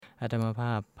อาตมาภ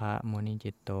าพพระมุนิ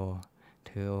จิตโต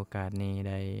ถือโอกาสนี้ไ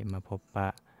ด้มาพบปะ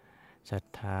ศรัท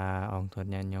ธาองค์ตน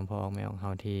ญาติโยมพ่อแม่ของเฮ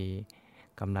าที่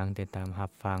กำลังติดตามรั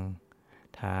บฟัง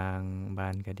ทางบ้า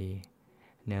นก็ดี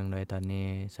เนื่องโดยตอนนี้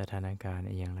สถานการณ์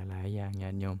อีหยังหลายๆอย่างญา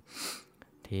ติโยม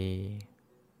ที่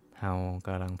เฮาก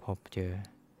ำลังพบเจอ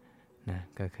นะ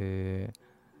ก็คือ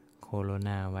โคโรน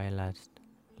าไวรัส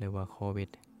หรือว่าโควิด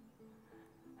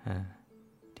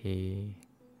ที่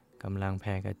กำลังแพ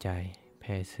ร่กระจายแพ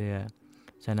ร่เชื้อ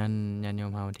ฉะนั้นญาติโย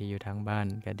มเฮาที่อยู่ทางบ้าน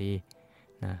ก็ดี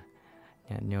นะ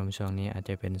ญาติโยมช่วงนี้อาจ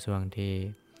จะเป็นช่วงที่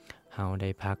เฮาได้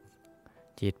พัก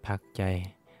จิตพักใจ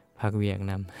พักเวียก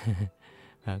น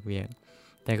ำ พักเวียก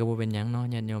แต่ก็บ่เป็นหยังเนาะ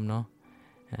ญาติโยมเนาะ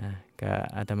ก็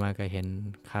อาตมาก็เห็น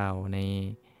ข่าวใน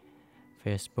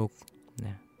Facebook น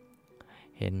ะ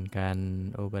เห็นการ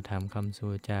อุปถัมภ์คำ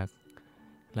สู้จาก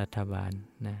รัฐบาล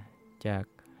นะจาก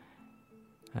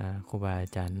ครูบาอา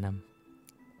จารย์น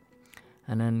ำ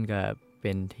อันนั้นก็เ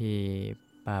ป็นที่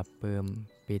ปราบปลื้ม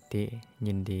ปิติ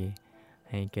ยินดี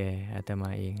ให้แก่อาตมา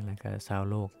เองแล้วก็ชาว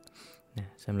โลกนะ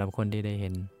สำหรับคนที่ได้เห็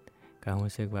นก็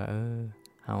รู้สึกว่า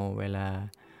เฮาเวลา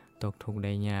ตกทุกข์ไ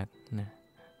ด้ยากนะ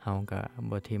เฮาก็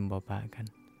บ่ทิ่มบ่ปะกัน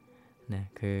นะ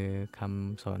คือค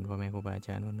ำสอนพ่อแม่ครูบาอาจ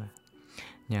ารย์ว่า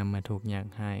ยามมาทุกข์ยาก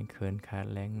หายเขินขาด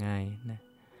แลงง่ายนะ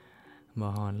บ่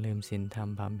ฮอนลืมศีลธรรม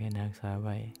พำเพ็ญรักษาไ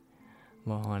ว้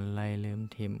บ่ฮอนไล่ลืม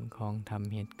ทิ่มของธรรม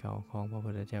เฮ็ดเก่าของพระพุ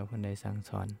ทธเจ้าเพิ่นได้สั่ง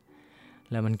สอน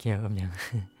แล้วมันเกี่ยวกับหยัง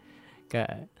ก็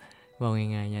เว้า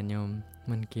ง่ายๆญาติโยม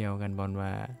มันเกี่ยวกันบ่ว่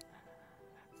า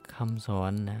คำสอ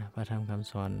นนะพระธรรมค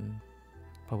ำสอน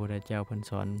พระพุทธเจ้าเพิ่น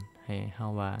สอนให้เฮา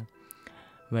ว่า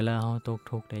เวลาเฮาตก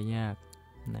ทุกข์ได้ยาก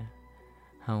นะ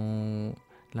เฮา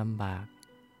ลำบาก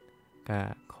ก็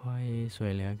ค่อยช่ว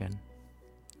ยเหลือกัน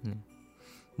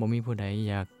บ่มีผู้ใด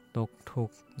อยากตกทุก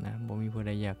ข์นะบ่มีผู้ใ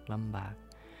ดอยากลำบาก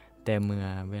แต่เมื่อ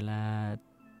เวลา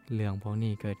เรื่องพวก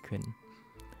นี้เกิดขึ้น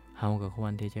เฮาก็คว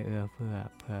รที่จะเอื้อเฟื้อ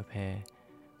เผื่อแผ่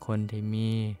คนที่มี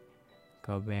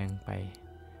ก็แบ่งไป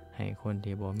ให้คน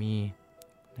ที่บ่มี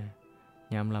นะ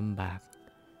ยามลำบาก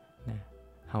นะ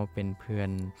เฮาเป็นเพื่อน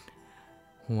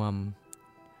ร่วม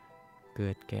เกิ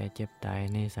ดแก่เจ็บตาย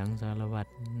ในสังสารวัฏ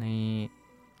ใน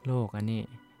โลกอันนี้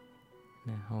น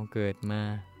ะเฮาเกิดมา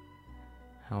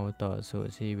เฮาต่อสู้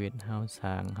ชีวิตเฮาส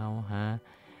ร้างเฮาหา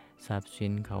ทรัพย์สิ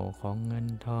นเข้าของเงิน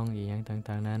ทองอีหยัง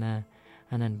ต่างๆนานา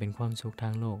อันนั้นเป็นความสุขทา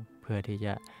งโลกเพื่อที่จ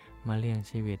ะมาเลี้ยง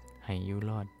ชีวิตให้อยู่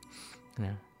รอดน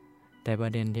ะแต่ปร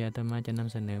ะเด็นที่อาตมาจะน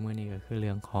ำเสนอมื้อนี้ก็คือเ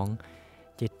รื่องของ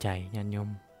จิตใจญาติโยม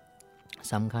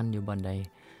สำคัญอยู่บ่ใด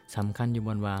สำคัญอยู่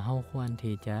บ่ว่าเฮาควร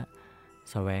ที่จะ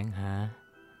แสวงหา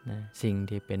นะสิ่ง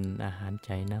ที่เป็นอาหารใจ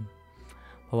น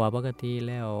ำเพราะว่าปกติ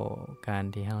แล้วการ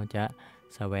ที่เฮาจะ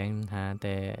แสวงหาแ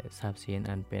ต่ทรัพย์สิน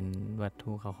อันเป็นวัตถุ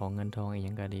เข้าของเงินทองอีห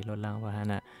ยังก็ดีลดละพาห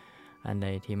นะอันใด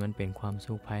ที่มันเป็นความ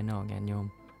สุขภายนอกญาติโยม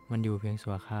มันอยู่เพียง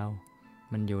ชั่วคราว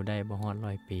มันอยู่ได้บ่ฮอด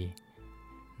100ปี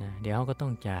นะเดี๋ยวเฮาก็ต้อ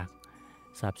งจาก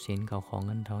ทรัพย์สินเข้าของเ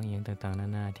งินทองอีหยังต่างๆนา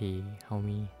นาที่เฮา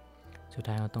มีสุด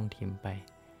ท้ายเฮาต้องถิ่มไป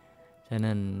ฉะ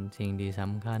นั้นสิ่งที่ส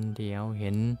ำคัญที่เฮาเ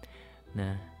ห็นน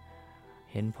ะ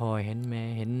เห็นพ่อเห็นแม่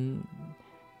เห็น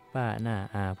ป้าหน้า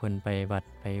อาเพิ่นไปวัด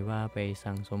ไปว่าไป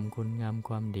สั่งสมคุณงามค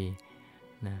วามดี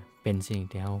นะเป็นสิ่ง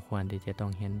ที่เฮาควรที่จะต้อ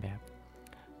งเห็นแบบ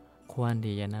ควร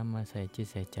ที่จะนำมาใส่จิต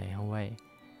ใส่ใจเฮาไว้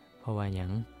เพราะว่าหยั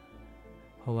ง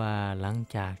เพราะว่าหลัง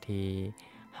จากที่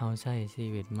เฮาใช้ชี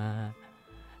วิตมา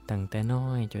ตั้งแต่น้อ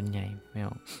ยจนใหญ่แม่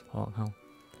พอเฮา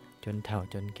จนเฒ่า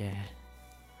จนแก่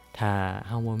ถ้าเ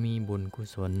ฮาบ่มีบุญกุ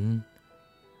ศล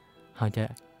เฮาจะ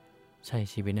ใช้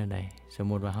ชีวิตแนวใดสม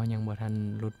มุติว่าเฮายังบ่ทัน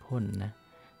หลุดพ้นนะ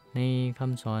ในค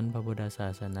ำสอนพระพุทธศา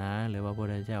สนาหรือว่าพระพุท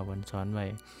ธเจ้าเพิ่นสอนไว้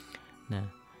นะ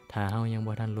ถ้าเฮายัง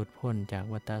บ่ทันหลุดพ้นจาก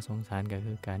วัฏฏะสงสารก็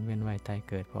คือการเวียนว่ายตาย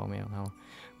เกิดพ่อแม่ของเฮา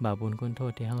บาปบุญคุณโท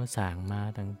ษที่เฮาสร้างมา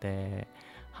ตั้งแต่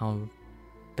เฮา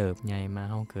เติบใหญ่มา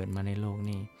เฮาเกิดมาในโลก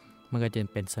นี้มันก็จะ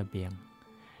เป็นเสบียง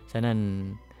ฉะนั้น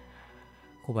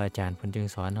ครูบาอาจารย์เพิ่นจึง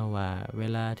สอนเฮาว่าเว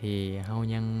ลาที่เฮา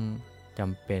ยังจ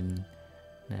ำเป็น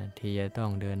นะที่จะต้อ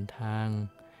งเดินทาง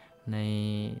ใน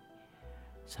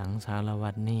สังสารวั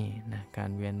ฏนี้นะกา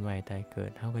รเวียนว่ายตายเกิ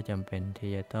ดเฮาก็จำเป็นที่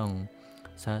จะต้อง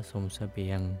สะสมเสบี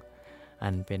ยงอั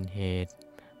นเป็นเหตุ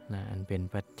นะอันเป็น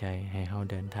ปัจจัยให้เฮา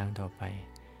เดินทางต่อไป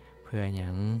เพื่อหยั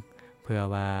งเพื่อ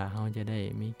ว่าเฮาจะได้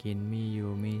มีกินมีอยู่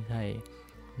มีใช้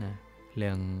นะเ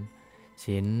รื่อง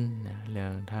ศีลนะเรื่อ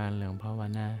งทานเรื่องภาว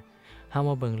นาเฮาม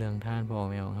าเบิ่งเรื่องทานพ่อ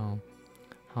แม่ของ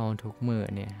เฮาทุกมื้อ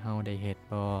เนี่ยเฮาได้เฮ็ด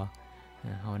บ่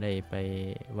เฮาได้ไป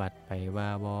วัดไปว่า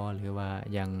บ่หรือว่า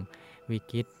อย่างวิ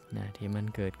กฤตนะที่มัน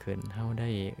เกิดขึ้นเฮาได้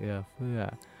เอื้อเฟื้อ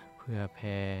เพื่อแ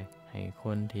ผ่ให้ค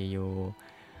นที่อยู่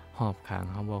รอบข้าง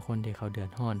เฮาบ่คนที่เขาเดือด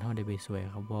ร้อนเฮาได้ไปช่วย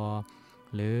เขาบ่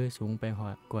หรือสูงไป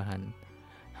กว่าหัน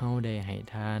เฮ เฮาได้ให้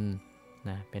ทานน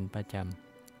ะเป็นประจ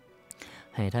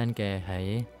ำให้ทานแก่ไผ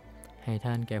ให้ท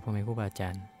านแก่พ่อแม่ครูบาอาจา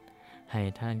รย์ให้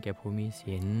ทานแก่ผู้มี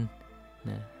ศีล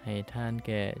นะให้ทานแ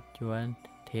ก่จวน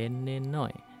เทนเน้นน้อ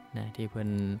ยนะที่เพิ่น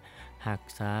รัก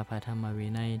ษาพระธรรมวิ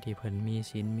นัยที่เพิ่นมี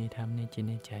ศีลมีธรรมในจิต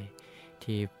ในใจ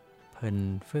ที่เพิ่น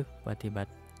ฝึกปฏิบั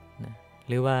ตินะ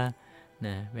หรือว่าน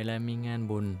ะเวลามีงาน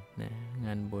บุญนะง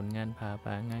านบุญงานผ้า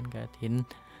ป่างานกฐิน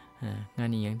งาน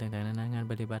อีหยังต่างๆนานา งาน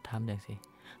ปฏิบัติธรรมจังซี่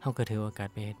เฮาก็ถือโอกาส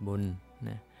ไปเฮ็ดบุญน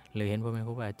ะหรือเห็นพ่อแม่ค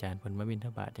รูบาอาจารย์เพิ่นมาบิณฑ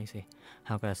บาตจังซี่เฮ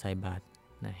าก็ใส่บาตร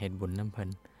นะเฮ็ดบุญนำเพิ่น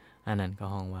อันนั้นก็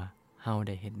ฮ้องว่าเฮาไ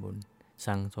ด้เฮ็ดบุญ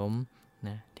สั่งสมน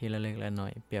ะทีละเล็กละน้อ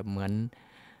ยเปรียบเหมือน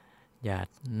หยาด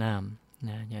น้ำน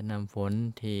ะหยาดน้ำฝน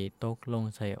ที่ตกลง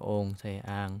ใส่โอ่งใส่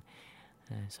อ่าง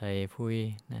ใส่พุย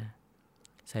นะ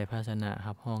ใส่ภาชนะ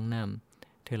รับรองน้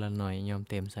ำทีละหน่อยยอม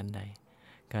เต็มสันใด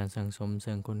การสั่งสมเส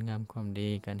ริมคุณงามความดี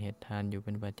การเฮ็ดทานอยู่เ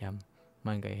ป็นประจำ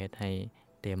มันก็เฮ็ดให้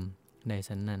เต็มได้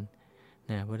สันนั้น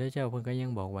นะพระพุทธเจ้าเพิ่นก็ยัง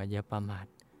บอกว่าอย่าประมาท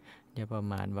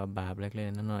ว่าบาปเล็ก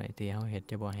ๆน้อยๆที่เฮาเฮ็ด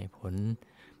จะบ่ให้ผล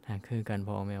คือการ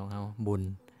พ่อแม่ของเฮาบุญ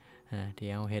ที่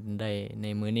เฮาเฮ็ดได้ใน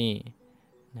มื้อนี้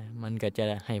นะมันก็จะ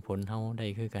ให้ผลเฮาได้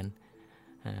คือกัน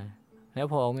แล้ว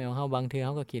พ่อแม่ของเฮาบางเทื่อเฮ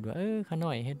าก็คิดว่าข้าน้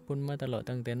อยเฮ็ดบุญมาตลอด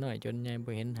ตั้งแต่น้อยจนใหญ่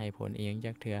บ่เห็นให้ผลอีหยัง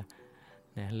จักเทื่อ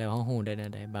นะแล้วเฮาฮู้ได้แน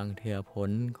วใดบางเทื่อผ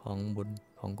ลของบุญ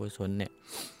ของกุศลเนี่ย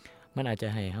มันอาจจะ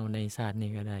ให้เฮาในชาตินี้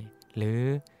ก็ได้หรือ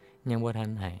ยังบ่ทัน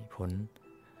ให้ผล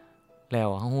แล้ว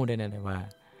เฮาฮู้ได้แนวใดว่า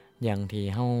อย่างที่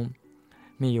เฮา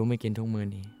มีอยู่ไม่กินทุกมื้อ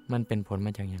นี้มันเป็นผลม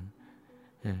าจากหยัง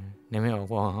ได้ไม่ออก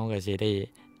บ่เฮาก็สิได้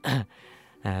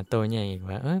โตใหญ่อีก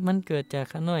ว่ามันเกิดจาก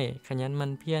ข้าน้อยขยันมั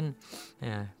นเพี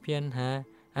ยรหา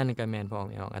อันนั้นก็แม่นพอ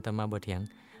ออกอาตมาบ่เถียง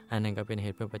อันนั้นก็เป็นเห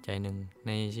ตุปัจจัยหนึ่งใ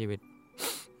นชีวิต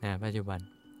ปัจจุบัน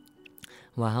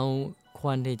ว่าเฮาค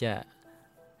วรที่จะ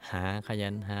หาขยั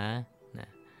นหานะ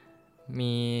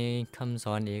มีคำส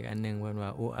อนอีกอันนึงเพิ่นว่า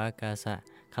อุอากาสะ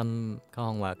คำเขา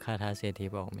ฮ้องว่าคาถาเศรษฐี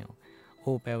บอกแม่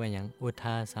อุแปลว่าหยังอุท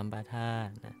าสัมปทา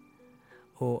นะ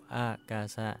อุอากา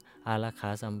สะอารักขา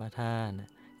สัมปทานะ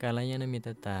กัลยาณมิต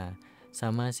รตาส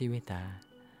มาชีวิตา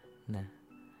นะ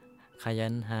ขยั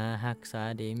นหารักษา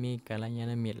ดีมีกัลยา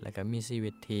ณมิตรแล้วก็มีชีวิ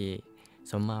ตที่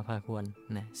สมมาภาควร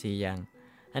นะ4อย่าง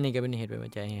อันนี้ก็เป็นเหตุปั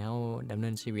จจัยให้เฮาดำเนิ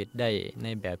นชีวิตได้ใน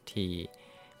แบบที่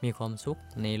มีความสุข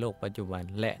ในโลกปัจจุบัน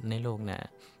และในโลกหน้า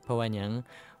เพราะว่าหยัง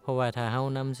เพราะว่าถ้าเฮา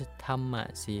นำธรรมะ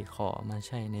4ข้อมาใ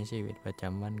ช้ในชีวิตประจ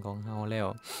ำวันของเฮาแล้ว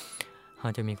เฮา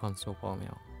จะมีความสุขพอแม่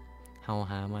นเฮา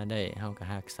หามาได้เฮาก็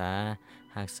รักษ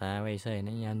าไว้ใช้ใน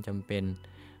ยามจำเป็น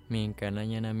มีกัล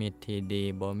ยาณมิตรที่ดี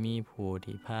บ่มีผู้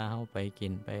ที่พาเฮาไปกิ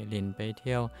นไปเล่นไปเ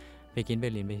ที่ยวไปกินไป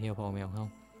เล่นไปเที่ยวพอแม่นเฮา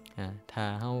ถ้า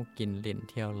เฮากินเล่น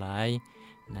เที่ยวหลาย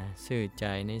นะซื้อใจ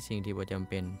ในสิ่งที่บ่จำ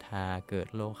เป็นถ้าเกิด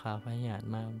โรคาพยาธิ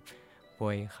มาป่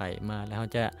วยไข้มาแล้วเฮา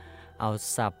จะเอา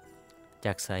ทรัพย์จ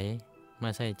ากไสมา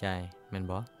ใช้จ่ายแม่น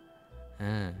บ่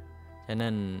ฉะ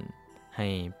นั้นให้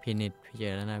พินิจพิจา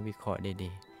รณาวิเคราะห์ดี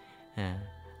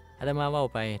ๆอาตมาเว้า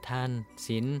ไปทาน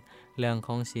ศีลเรื่องข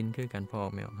องศีลคือกันพ่อ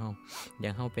แม่ของเฮาอย่า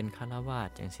งเฮาเป็นฆราวาส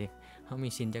จังซี่เฮามี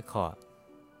ศีลจักข้อ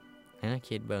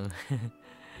คิดเบิ่ง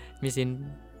มีศีล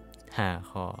5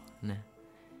ข้อนะ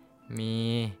มี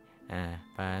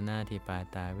ปานาติปา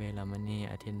ตาเวรมณี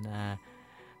อทินนา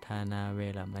ทานาเว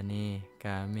รมณีก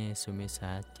าเมสุมิส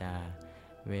าจา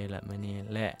เวรมณี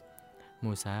และ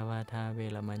มุสาวาทาเว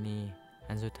รมณี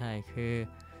อันสุดท้ายคือ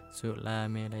สุรา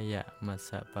เมรยะมัสส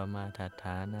ะปมาทัฏฐ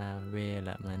านาเวร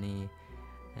มณี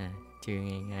ชื่อ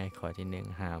ง่ายๆข้อที่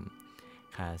1ห้าม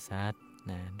ฆ่าสัตว์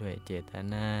นะด้วยเจต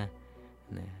นา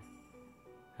นะ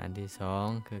อันที่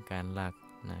2คือการลัก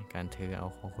นะการถือเอา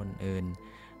ของคนอื่น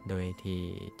โดยที่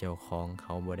เจ้าของเข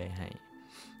าบ่ได้ให้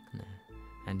นะ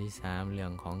อันที่3เรื่อ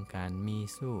งของการมี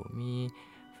สู้มี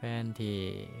แฟนที่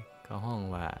เขาฮ้อง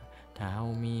ว่าถ้าเฮา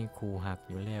มีคู่ฮัก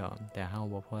อยู่แล้วแต่เฮา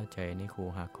บ่พอใจในคู่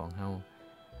ฮักของเฮา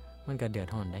มันก็เดือด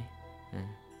ร้อนได้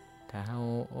ถ้าเฮา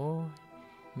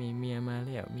มีเมียมาแ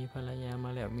ล้วมีภรรยามา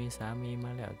แล้วมีสามีม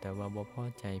าแล้วแต่ว่าบ่พอ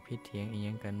ใจผิดเถียงอีห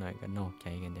ยังกันหน่อยก็นอกใจ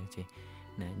กันจังซี่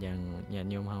นะอย่างญาติ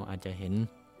โยมเฮาอาจจะเห็น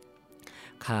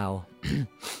ข่าว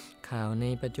ข่าวใน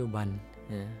ปัจจุบัน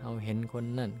เฮาเห็นคน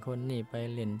นั่นคนนี้ไป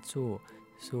เล่น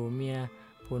สู่เมีย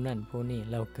ผู้นั่นผู้นี้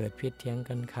แล้วเกิดผิดเถียง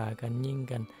กันฆ่ากันยิง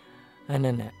กันอัน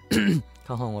นั้นน่ะ เข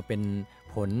าฮ้องว่าเป็น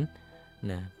ผล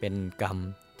นะเป็นกรรม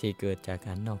ที่เกิดจากก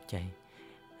ารนอกใจ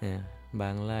บา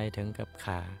งรายถึงกับ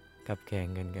ฆ่ากับแข่ง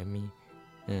กันก็มี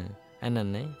อันนั้น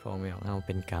นะพ่อแม่ของเฮาเ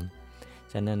ป็นกรรม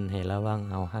ฉะนั้นให้ระวัง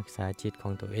เอารักษาจิตขอ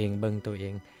งตัวเองเบิ่งตัวเอ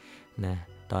งนะ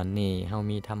ตอนนี้เฮา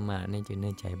มีธรรมะในจิตใน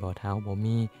ใจบ่เท่าบ่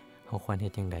มีเฮาควรเฮ็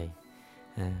ดจังได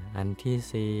อัน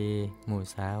ที่4มุ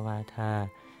สาวาทา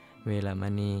เวรม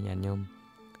ณีญาติโยม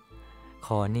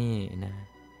ข้อนี้นะ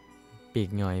ปีก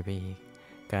ย่อยไปอีก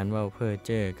การเว้าเพ้อเ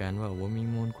จ้อการเว้าบ่มี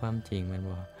มูลความจริงแม่น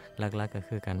บ่หลักๆก็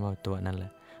คือการเว้าตัวนั่นแหล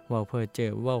ะเว้าเพ้อเจ้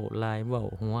อเว้าลายเว้า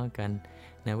หัวกัน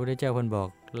นะพระพุทธเจ้าเพิ่นบอก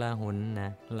ลาหุนนะ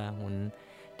ลาหุน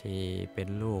ที่เป็น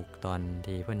ลูกตอน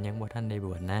ที่เพิ่นยังบ่ทันได้บ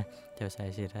วชนะเจ้าชาย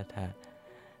สิทธัตถะ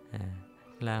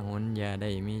ลาหุนอย่าได้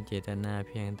มีเจตนาเ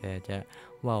พียงแต่จะ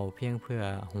เว้าเพียงเพื่อ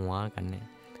หัวกันเนี่ย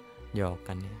หยอก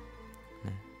กันเนี่ยน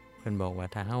ะเพิ่นบอกว่า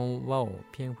ถ้าเฮาเว้า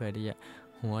เพียงเพื่อที่จะ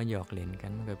หัวหยอกเล่นกั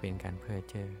นมันก็เป็นการเพ้อ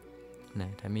เจ้อนะ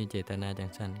ถ้ามีเจตนาจัง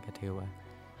ซั่นก็ถือว่า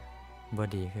บ่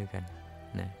ดีคือกัน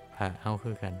นะพระเฮา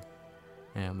คือกัน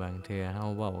บางเทื่อเฮา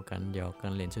เว้ากันหยอกกั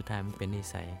นเล่นสุดท้ายมันเป็นนิ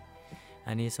สัยอ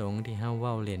านิสงส์ที่เฮาเ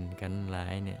ว้าเล่นกันหลา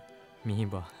ยเนี่ยมี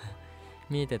บ่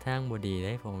มีแต่ทางบ่ดีเ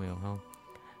ด้พ่อแม่เฮา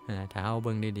ถ้าเฮาเ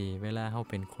บิ่งดีๆเวลาเฮา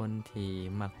เป็นคนที่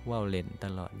มักเว้าเล่นต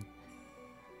ลอด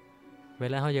เว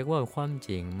ลาเฮาอยากเว้าความจ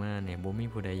ริงมาเนี่ยบ่มี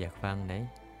ผู้ใดอยากฟังได้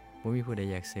บ่มีผู้ใด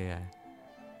อยากเชื่อ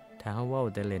ถ้าเฮาเว้า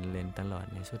แต่เล่นๆตลอด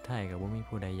เนี่ยสุดท้ายก็บ่มี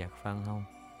ผู้ใดอยากฟังเฮา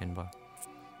แม่นบ่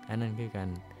อันนั้นคือกัน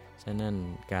ฉะนั้น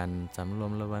การสำรว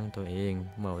มระวังตัวเอง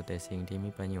เว้าแต่สิ่งที่มี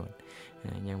ประโยชน์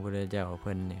อย่างพระพุทธเจ้าเ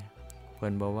พิ่นเนี่ยเพิ่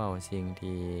นบ่เว้าสิ่ง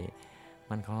ที่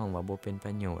มันเข้าห้องว่าบ่เป็นป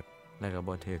ระโยชน์แล้วก็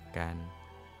บ่ถูกการ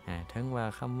ถึงว่า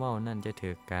คำเว้านั้นจะถู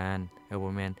กการบ่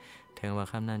แม่นถึงว่า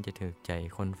คำนั้นจะถูกใจ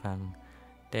คนฟัง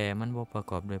แต่มันบ่ประ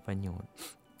กอบด้วยประโยชน์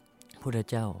พุทธ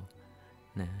เจ้า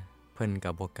นะเพิ่น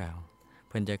ก็บ่กล่าวเ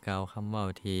พิ่นจะกล่าวคำเว้า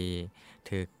ที่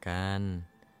ถูกการ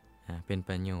เป็นป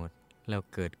ระโยชน์แล้ว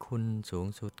เกิดคุณสูง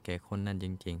สุดแก่คนนั้นจ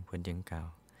ริงๆเพิ่นจึงกล่าว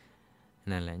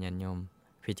นั่นแหละญาติโยม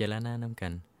พิจารณานำกั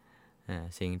น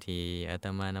สิ่งที่อาต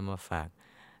มานำมาฝาก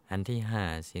อันที่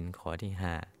5ศีลข้อที่5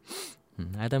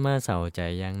อาตมาเศร้าใจ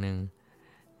อย่างนึง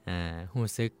รู้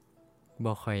สึก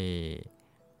บ่ค่อย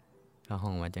เข้าห้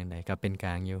องว่าจังได๋ก็เป็นก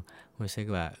ลางอยู่รู้สึก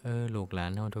ว่าลูกหลา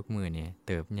นเฮาทุกมื้อนี่เ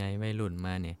ติบใหญ่วัยรุ่นม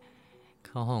านี่เ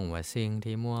ข้าห้องว่าสิ่ง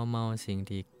ที่มัวเมาสิ่ง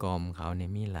ที่กล่อมเขานี่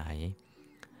มีหลาย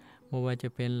บ่ว่าจะ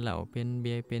เป็นเหล้าเป็นเ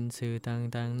บียร์เป็นสื่อ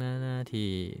ต่างๆนานาที่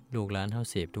ลูกหลานเฮา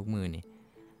เสพทุกมื้อนี่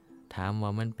ถามว่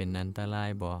ามันเป็นอันตราย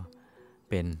บ่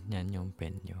เป็นญาติโยมเป็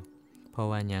นอยู่เพราะ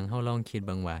ว่าหยังเฮาลองคิดเ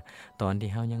บิ่งว่าตอนที่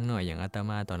เฮายังน้อยอย่างอาต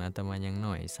มาตอนอาตมายัง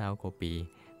น้อย20กว่าปี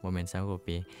บ่แม่น20กว่า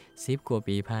ปี10กว่า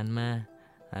ปีผ่านมา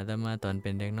อาตมาตอนเป็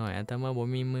นเด็กน้อยอาตมาบ่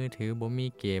มีมือถือบ่มี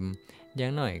เกมอย่า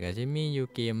งน้อยก็สิมีอยู่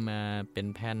เกมมาเป็น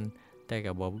แผ่นแต่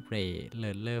ก็บ่ได้เ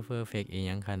ลิศเลอเพอร์เฟกต์อีห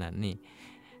ยังขนาดนี้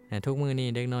ทุกมื้อนี้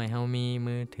เด็กน้อยเฮามี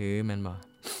มือถือแม่นบ่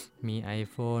มี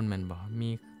iPhone แม่นบ่มี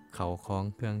เข้าของ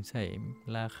เครื่องใช้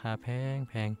ราคาแพ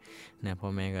งๆพ่อ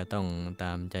แม่ก็ต้องต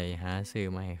ามใจหาซื้อ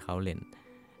มาให้เขาเล่น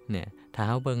เนี่ยถ้าเ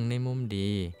ฮาเบิ่งในมุมดี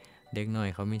เด็กน้อย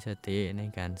เขามีสติใน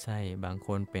การใช้บางค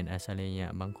นเป็นอัจฉริยะ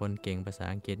บางคนเก่งภาษา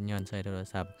อังกฤษย้อนใช้โทร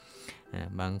ศัพท์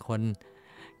บางคน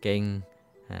เก่ง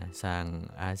สร้าง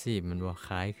อาชีพมันบ่ข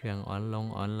ายเครื่องอ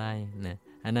อนไลน์นะ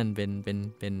อันนั้นเ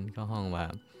ป็นเข้าห้องว่า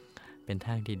เป็นท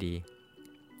างที่ดี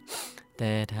แ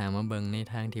ต่ถ้ามาเบิ่งใน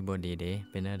ทางที่บ่ดีเด้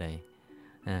เป็นอะไร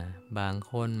บาง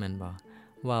คนมันบ่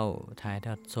เว้าถ่ายท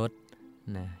อดสด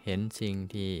นะเห็นสิ่ง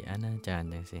ที่อนาจาร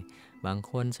จังซี่บาง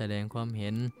คนแสดงความเห็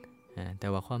นแต่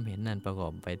ว่าความเห็นนั้นประกอ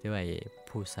บไปด้วย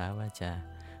ผู้สาวาจา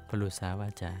พลุสาวา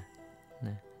จาน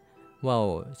ะเว้า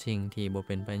สิ่งที่บ่เ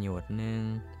ป็นประโยชน์นึง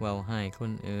เว้าให้ค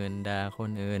นอื่นด่าค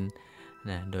นอื่น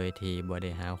นะโดยที่บ่ไ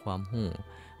ด้หาความรู้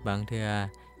บางเทื่อ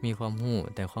มีความรู้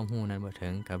แต่ความรู้นั้นบ่ถึ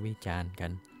งกับวิจารณ์กั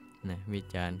นนะวิ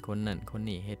จารณ์คนนั้นคน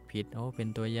นี้เฮ็ดผิดเป็น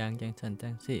ตัวอย่างจังซั่นจั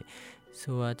งซี่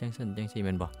ซั่วจังซั่นจังซี่แ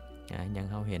ม่นบ่ยัง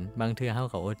เฮาเห็นบางเทื่อเฮา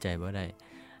ก็อดใจบ่ได้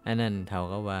อันนั้นเท่า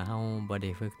กับว่าเฮาบ่ได้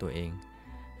ฝึกตัวเอง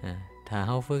ถ้าเ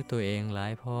ฮาฝึกตัวเองหลา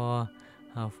ยพอ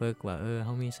เฮาฝึกว่าเฮ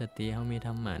ามีสติเฮามีธ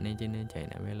รรมะในจิตในใจ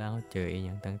นะเวลาเฮาเจออีห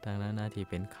ยังต่างๆนานาที่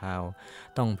เป็นข่าว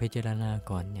ต้องพิจารณา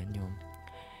ก่อนญาติโยม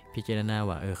พิจารณา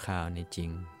ว่าข่าวนี่จริง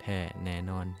แท้แน่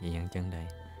นอนอีหยังจังใด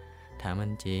ถ้ามั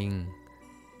นจริง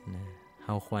นะเฮ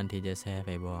าควรที่จะแชร์ไป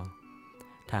บ่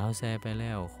ถ้าเฮาแชร์ไปแ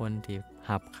ล้วคนที่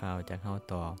รับข่าวจากเฮา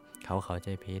ต่อเขาเข้าใจ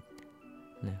ผิด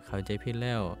นะเข้าใจผิดแ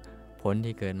ล้วผล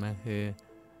ที่เกิดมาคือ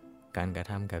การกระ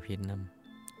ทำกับผิดนำ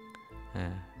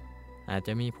อาจจ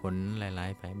ะมีผลหลา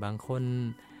ยๆไปบางคน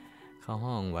เขา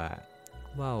ห้องว่า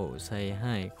เว้าใส่ใ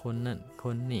ห้คนนั้นค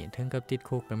นนี้ถึงกับติด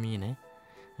คุกก็มีนะ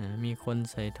มีคน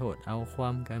ใส่โทษเอาควา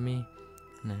มก็มี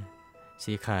นะ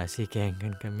สิฆ่าสิแกล้งกั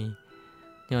นก็มี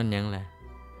ย้อนหยังล่ะ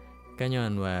ก็ย้อ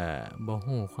นว่าบ่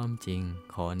ฮู้ความจริง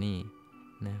ข้อนี้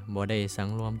นะบ่ได้สัง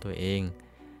รวมตัวเอง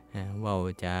เว้า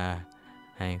จา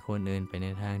ให้คนอื่นไปใน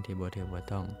ทางที่บ่ถูกบ่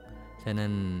ต้องฉะนั้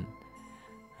น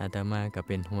อาตมาก็เ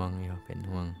ป็นห่วงอยู่เป็น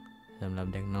ห่วงสำหรับ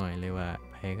เด็กน้อยเลยว่า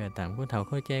ไผก็ตามผู้เฒ่า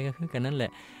ผู้แก่ก็คือกันนั่นแหล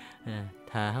ะ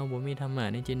ถ้าเฮาบ่มีธรรมะ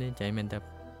ในจิตในใจแม่นแต่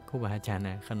ครูบาอาจารย์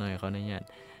ขะน้อยขออนุญาต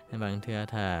บางเทื่อ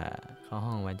ถ้าเขา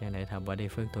ห้องว่าจังได๋ถ้าบ่ได้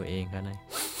ฝึกตัวเองก็ได้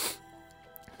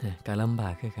ก็ลำบา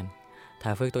กคือกัน ถ้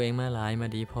าฝึกตัวเองมาหลายมา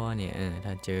ดีพอเนี่ยถ้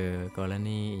าเจอกร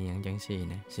ณีอีหยังจังซี่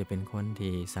นะสิเป็นคน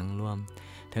ที่สังรวม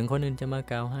ถึงคนอื่นจะมา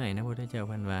กล่าวให้นะพระพุทธเจ้าเ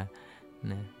พิ่นว่า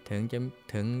นะถึง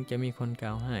จะมีคนกล่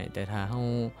าวให้แต่ถ้าเฮา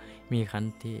มีขัน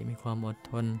ติมีความอด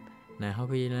ทนนะเฮา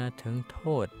พิจารณาถึงโท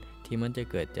ษที่มันจะ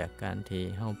เกิดจากการที่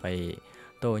เฮาไป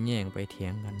โต้แย้งไปเถีย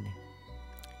งกันเนี่ย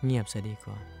เงียบซะดีก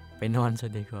ว่าไปนอนซะ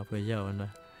ดีกว่าเพื่อเจ้ามันว่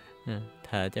า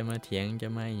ถ้าจะมาเถียงจะ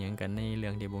มาหยังกันในเรื่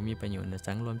องที่บ่มีประโยชน์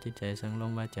สังรวมจิตใจสังรว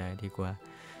มวาจาดีกว่า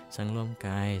สังรวมก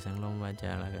ายสังรวมวาจ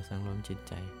าแล้วก็สังรวมจิต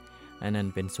ใจอันนั้น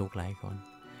เป็นสุขหลายก่อน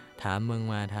ถามเมือง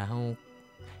ว่าถ้าเฮา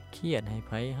เครียดให้ไ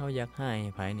ผเฮาอยากให้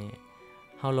ไผนี่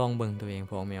เฮาลองเบิ่งตัวเอง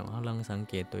พอแม่เฮาลองสัง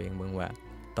เกตตัวเองเบิ่งว่า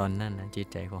ตอนนั้นน่ะจิต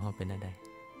ใจของเฮาเป็นจังได๋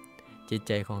จิตใ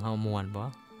จของเฮาม่วนบ่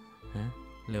ฮะ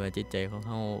หรือว่าจิตใจของ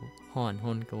เฮาร้อนห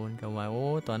นกระวนกระวายโอ้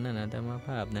ตอนนั้นน่ะแต่มาภ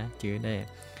าพนะจื้อได้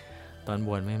ตอนบ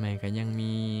วชใหม่ๆก็ยัง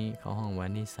มีเขาห้องว่า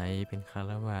นิสัยเป็นฆ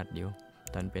ราวาสอยู่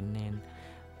ตอนเป็นเณร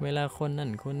เวลาคนนั้น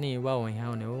คนนี้เว้าให้เฮ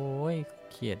าเนี่ยโอ้ย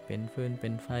เครียดเป็นฟืนเป็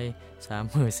นไฟ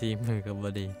3มื้อ4มื้อก็บ่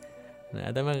ดีนะอ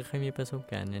าตมาก็เคยมีประสบ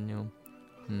การณ์นั้นโยม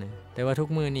นะแต่ว่าทุก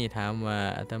มื้อนี้ถามว่า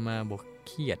อาตมาบ่เ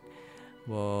ครียด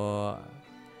บ่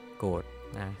โกรธ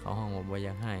นะเขาห้องว่าบ่อย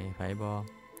ากให้ไผบ่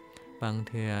บางเ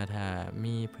ทื่อถ้า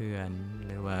มีเพื่อนห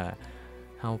รือว่า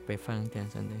เฮาไปฟังแต่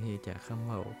สันติจากคำเ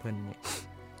ว้าเพิ่นเนี่ย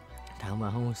ถามว่า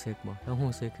เฮารู้สึกบ่เฮา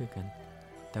รู้สึกคือกัน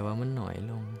แต่ว่ามันน้อย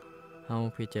ลงเฮา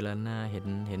พิจารณาเ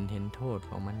ห็นโทษ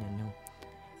ของมันเนี่ยเนาะ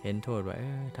เห็นโทษว่า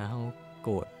ถ้าเฮาโก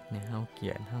รธเนี่ยเฮาเกลี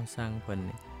ยดเฮาสร้างเพิ่นเ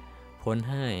นี่ยผล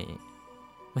ให้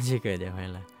มันสิเกิดจังได๋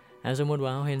ล่ะสมมุติว่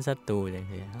าเฮาเห็นศัตรูจัง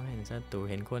ซี่เฮาเห็นศัตรู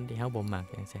เห็นคนที่เฮาบ่มัก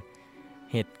จังซี่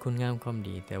เฮ็ดคุณงามความ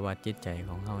ดีแต่ว่าจิตใจข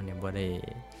องเฮาเนี่ยบ่ได้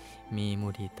มีมุ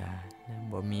ทิตานะ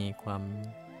บ่มีความ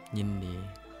ยินดี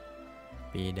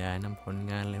ปีดานำผล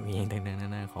งานแล้วอีหยังต่างๆนา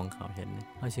นาของเขาเห็น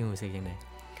เฮาสิรู้สึกจังได๋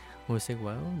รู้สึก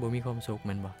ว่าบ่มีความสุขแ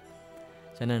ม่นบ่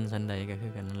ฉะนั้นสันใดก็คื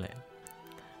อกันนั่นแหละ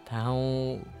ถ้าเฮา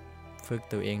ฝึก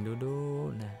ตัวเองดู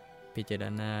ๆนะพิจาร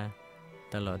ณา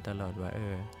ตลอดว่า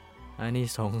อานิ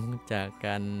สงส์จากก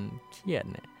ารเครียด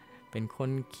เนี่ยเป็นคน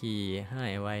ขี้ร้า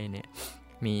ยไวเนี่ย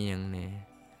มีหยังแหน่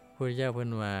พระพุทธเจ้าเพิ่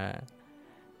นว่า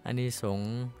อานิสง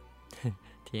ส์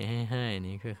ที่ให้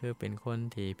นี่คือเป็นคน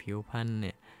ที่ผิวพรรณเ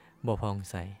นี่ยบ่ผ่อง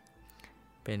ใส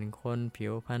เป็นคนผิ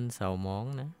วพรรณเศร้าหมอง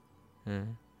นะ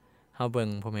เฮาเบิ่ง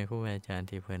พ่อแม่ครูอาจารย์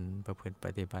ที่เพิ่นประพฤติป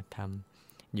ฏิบัติธรรม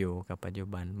อยู่กับปัจจุ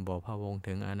บันบ่พะวง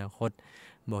ถึงอนาคต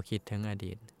บ่คิดถึงอ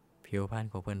ดีตผิวพรรณ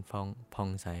ของเพิ่นผ่อง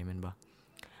ใสแม่นบ่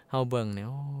เฮาเบิ่งเนี่ย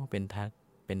เป็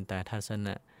นตาทัศน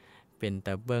ะเป็นต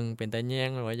าเบิ่งเป็นตาแยง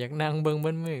ว่าอยากนั่งเบิ่งเบิ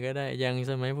ดมื้อก็ได้อย่าง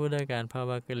สมัยพุทธกาลภา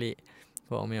วกลิพ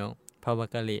วกแมวภาว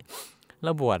กลิเร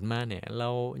าบวชมาเนี่ยเรา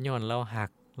ย้อนเราหัก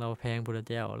เราแพงพุทธ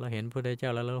เจ้าเราเห็นพุทธเจ้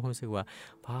าแล้วเรารู้สึกว่า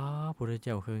พระพุทธเ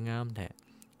จ้าคืองามแท้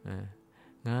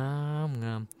ง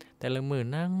ามแต่ละมื้อ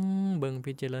นั่งเบิ่ง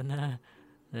พิจารณา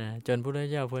จนพุทธ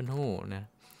เจ้าเพิ่นฮู้นะ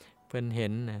เพิ่นเห็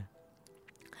นนะ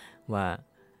ว่า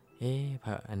พ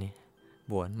ระอันนี้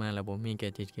บวชมาแล้วบ่มีแก่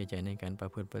จิตแก่ใจในการประ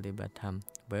พฤติปฏิบัติธรรม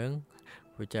เบิ่ง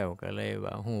พระเจ้าก็เลย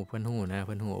ว่าฮู้เพิ่นฮู้นะเ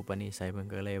พิ่นฮู้อุปนิสัยเพิ่น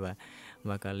ก็เลย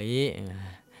ว่ากะลิ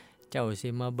เจ้าสิ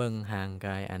มาเบิ่งห่างก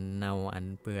ายอันเน่าอัน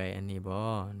เปื่อยอันนี้บ่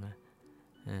นะ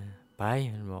ไป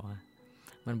มันบอก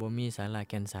มันบ่มีสาระ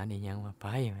แก่นสารอีหยังว่าไป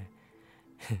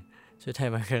สุดท้าย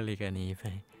ว่ากะลิก็หนีไป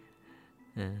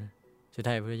สุด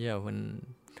ท้ายพระเจ้าเพิ่น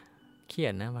เครีย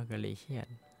ดนะว่ากะลิเครียด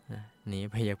หนี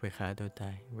ไปอยากไปฆ่าตัวตา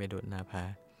ยไปโดดหน้าผา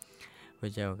พระ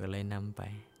เจ้าก็เลยนำไป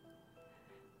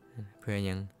เพื่อ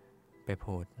ยังไปโพ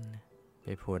ด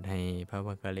ให้พระว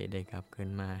ากะลิได้กลับขึ้น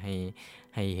มาใ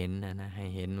ห้เห็นนะให้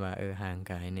เห็นว่าห่าง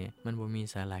กายเนี่ยมันบ่มี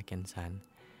สาระแก่นสาร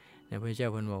นะพระเจ้า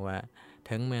เพิ่นบอกว่า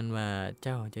ถึงแม้นว่าเ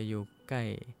จ้าจะอยู่ใกล้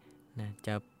นะ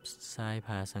จับสาย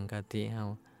ผ้าสังฆติเฮา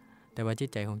แต่ว่าจิต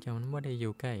ใจของเจ้ามันบ่ได้อ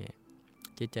ยู่ใกล้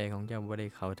จิตใจของเจ้าบ่ได้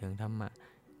เข้าถึงธรรมะ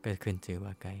ก็ขึ้นชื่อ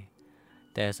ว่าไกล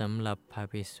แต่สำหรับพระ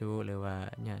ภิกษุหรือว่า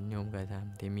ญาติโยมก็ตาม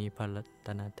ที่มีพระรัต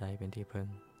นตรัยเป็นที่พึ่ง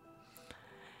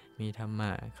มีธรรม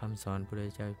ะคำสอนพระพุทธ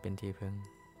เจ้าเป็นที่พึ่ง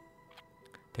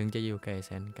ถึงจะอยู่ไกลแส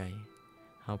นไกล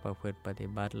เฮาประพฤติปฏิ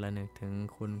บัติและนึกถึง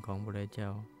คุณของพระพุทธเจ้า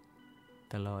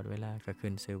ตลอดเวลาก็ขึ้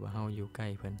นชื่อว่าเฮาอยู่ใกล้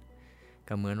เพิ่น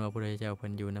ก็เหมือนว่าพระพุทธเจ้าเพิ่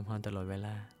นอยู่นำเฮาตลอดเวล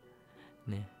า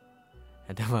เนี่ย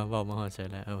แต่ว่าเว้ามาฮอดใส่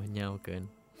แล้วยาวเกิน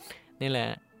นี่แหละ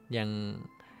ยัง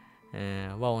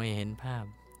เว้าให้เห็นภาพ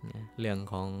เรื่อง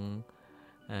ของ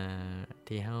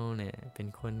ที่เฮาเนี่ยเป็น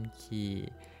คนขี้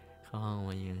เขาเฮา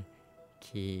ว่าหยัง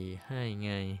ขี้ให้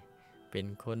ง่ายเป็น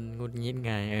คนงุดงิด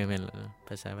ง่ายแม่นภ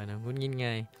าษาบ้านเฮางุดงิด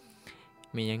ง่าย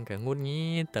มีหยังก็งุดงิ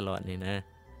ดตลอดนี่นะ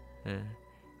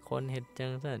คนเฮ็ดจั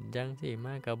งซั่นจังซี่ม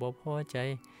าก็บ่พอใจ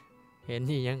เห็น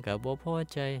อีหยังก็บ่พอ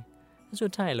ใจสุ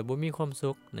ดท้ายแล้วบ่มีความ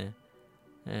สุขนะ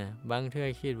บางเทื่อ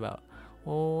คิดว่าโ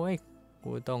อ้ย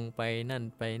กูต้องไปนั่น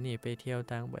ไปนี่ไปเที่ยว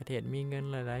ต่างประเทศมีเงิน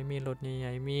หลายๆมีรถให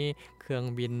ญ่ๆมีเครื่อง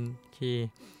บินขี่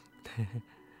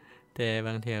แต่บ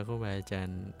างเทื่อครูบาอาจาร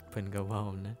ย์เพิ่นก็เว้า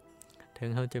นะถึง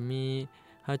เฮาจะมี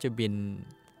เฮาจะบิน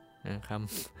ค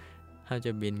ำเฮาจ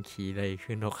ะบินขี่ได้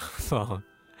คือนกบ่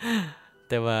แ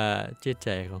ต่ว่าจิตใจ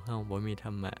ของเฮาบ่มีธ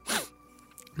รรมะ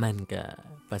มันก็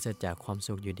ปราศจากความ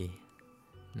สุขอยู่ดี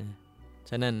นะ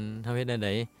ฉะนั้นเฮาเฮ็ดจั่งใด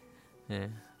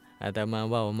อาตมา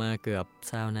เว้ามาเกือบ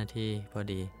20นาทีพอ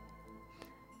ดี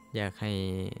อยากให้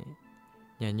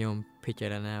ญาติโยมพิจา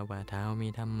รณาว่าถ้าเฮามี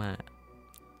ธรรมะ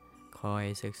คอย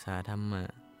ศึกษาธรรมะ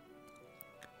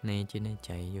ในจิตในใ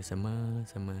จอยู่เสม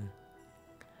อ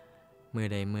มื้อ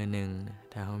ใดมื้อหนึ่ง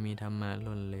ถ้าเฮามีธรรมะ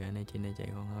ล้นเหลือในจิตในใจ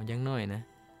ของเฮาอย่างน้อยนะ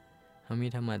เฮามี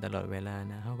ธรรมะตลอดเวลา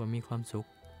นะเฮาก็มีความสุข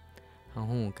เฮา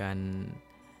ฮู้การ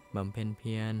บำเพ็ญเ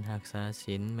พียรรักษา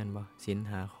ศีลแม่นบ่ศีล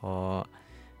5ข้อ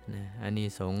นะอานิ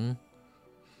สงส์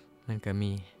มันก็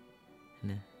มี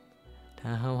นะถ้า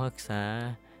เฮารักษา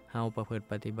เฮาประพฤติ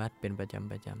ปฏิบัติเป็นประจ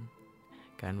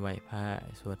ำการไหว้พระ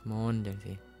สวดมนต์จัง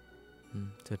ซี่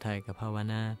สุดท้ายก็ภาว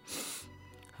นา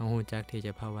เฮาฮู้จักที่จ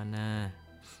ะภาวนา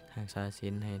รักษาศี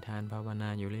ลให้ทานภาวนา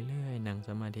อยู่เรื่อยๆนั่งส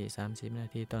มาธิ30นา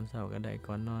ทีตอนเช้าก็ได้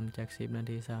ก่อนนอนจัก10นา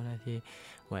ที20นาที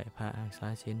ไหว้พระรักษา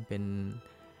ศีลเป็น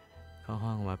เขาฮ้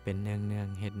องว่าเป็นเนือง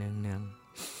ๆเฮ็ดเนือง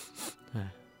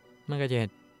ๆมันก็จะเฮ็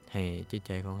ดให้จิตใ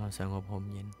จของเราสงบร่ม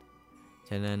เย็น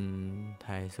ฉะนั้น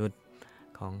ท้ายสุด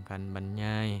ของการบรรย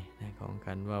ายของก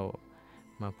ารเว้า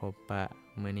มาพบปะ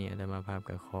มื้อนี้อาตมาภาพ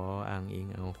ก็ขออ้างอิง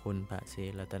เอาคุณพระศรี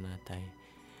รัตนตรัย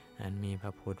อันมีพร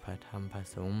ะพุทธพระธรรมพระ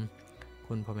สงฆ์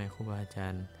คุณพ่อแม่ครูบาอาจา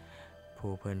รย์ผู้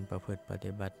เพิ่นประพฤติป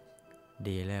ฏิบัติ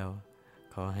ดีแล้ว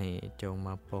ขอให้จงม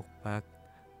าปกปัก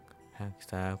รัก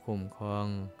ษาคุ้มครอง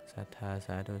ศรัทธาส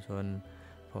าธุชน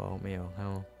พ่อออกแม่ของเฮา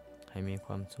ให้มีค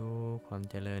วามสุขความ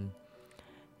เจริญ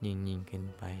ยิ่งๆขึ้น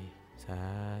ไปสา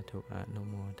ธุอนุ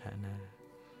โมทนา